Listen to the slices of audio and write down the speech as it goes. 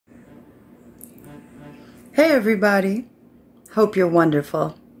Hey everybody, hope you're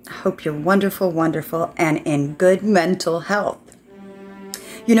wonderful. Hope you're wonderful, wonderful, and in good mental health.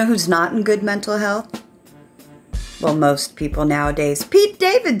 You know who's not in good mental health? Well, most people nowadays. Pete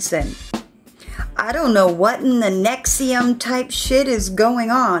Davidson. I don't know what in the nxivm type shit is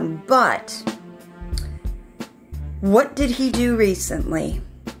going on, but what did he do recently?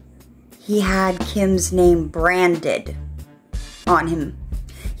 He had Kim's name branded on him.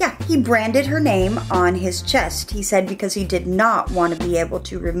 Yeah, he branded her name on his chest. He said because he did not want to be able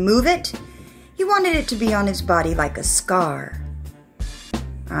to remove it. He wanted it to be on his body like a scar.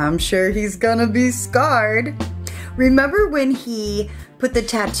 I'm sure he's gonna be scarred. Remember when he put the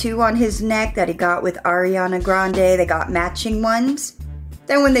tattoo on his neck that he got with Ariana Grande? They got matching ones.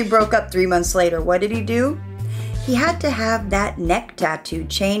 Then when they broke up 3 months later, what did he do? He had to have that neck tattoo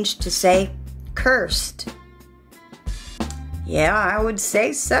changed to say, cursed. Yeah, I would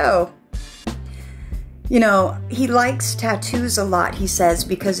say so. You know, he likes tattoos a lot, he says,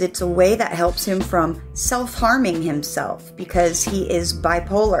 because it's a way that helps him from self-harming himself, because he is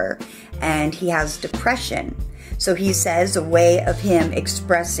bipolar and he has depression. So he says a way of him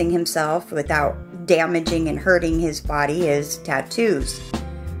expressing himself without damaging and hurting his body is tattoos,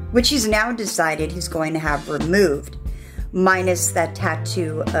 which he's now decided he's going to have removed, minus that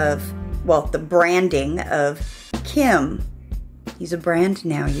tattoo of, well, the branding of Kim. He's a brand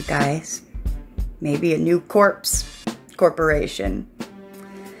now, you guys. Maybe a new corporation.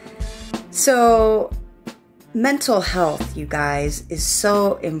 So, mental health, you guys, is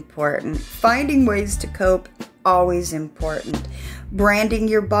so important. Finding ways to cope, always important. Branding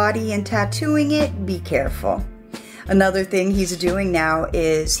your body and tattooing it, be careful. Another thing he's doing now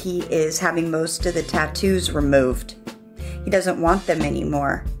is he is having most of the tattoos removed. He doesn't want them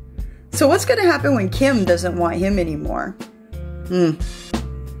anymore. So what's going to happen when Kim doesn't want him anymore?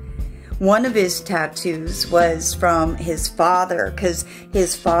 One of his tattoos was from his father, because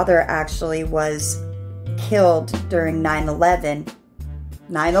his father actually was killed during 9/11.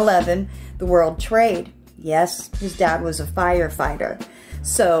 9/11, the World Trade. Yes, his dad was a firefighter.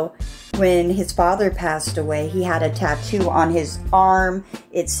 So when his father passed away, he had a tattoo on his arm.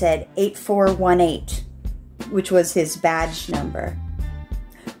 It said 8418, which was his badge number.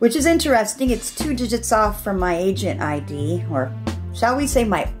 Which is interesting. It's 2 digits off from my agent ID, or shall we say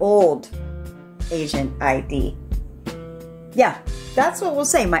my old agent ID. Yeah, that's what we'll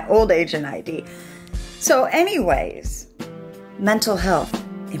say, my old agent ID. So anyways, mental health,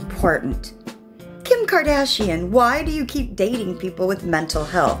 important. Kim Kardashian, why do you keep dating people with mental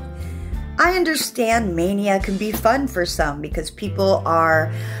health? I understand mania can be fun for some because people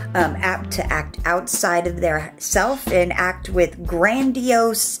are apt to act outside of their self and act with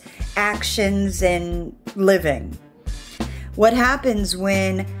grandiose actions and living. What happens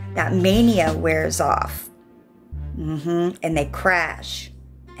when that mania wears off? And they crash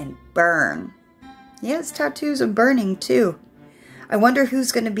and burn. Yes, tattoos are burning too. I wonder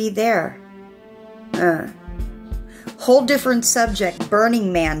who's going to be there. Whole different subject.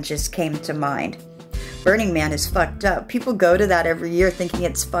 Burning Man just came to mind. Burning Man is fucked up. People go to that every year thinking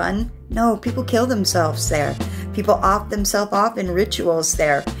it's fun. No, people kill themselves there. People off themselves off in rituals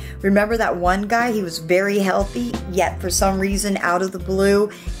there. Remember that one guy? He was very healthy, yet for some reason, out of the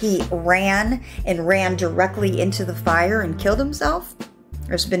blue, he ran directly into the fire and killed himself.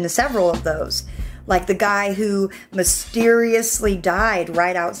 There's been several of those. Like the guy who mysteriously died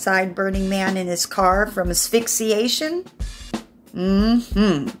right outside Burning Man in his car from asphyxiation.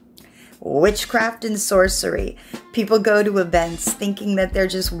 Witchcraft and sorcery. People go to events thinking that they're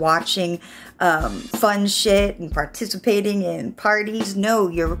just watching fun shit and participating in parties. No,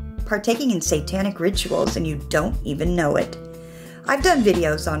 you're partaking in satanic rituals and you don't even know it. I've done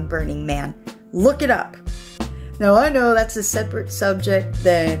videos on Burning Man. Look it up. Now, I know that's a separate subject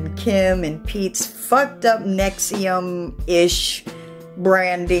than Kim and Pete's fucked up nxivm-ish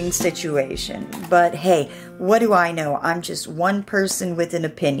branding situation. But hey, what do I know? I'm just one person with an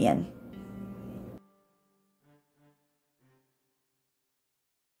opinion.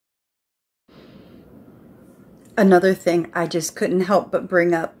 Another thing I just couldn't help but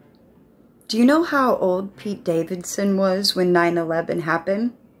bring up. Do you know how old Pete Davidson was when 9/11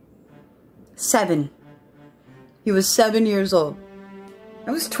 happened? 7. He was 7 years old.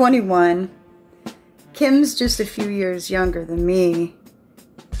 I was 21. Kim's just a few years younger than me.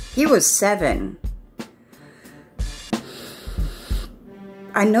 He was 7.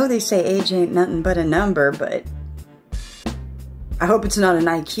 I know they say age ain't nothing but a number, but I hope it's not an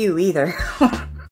IQ either.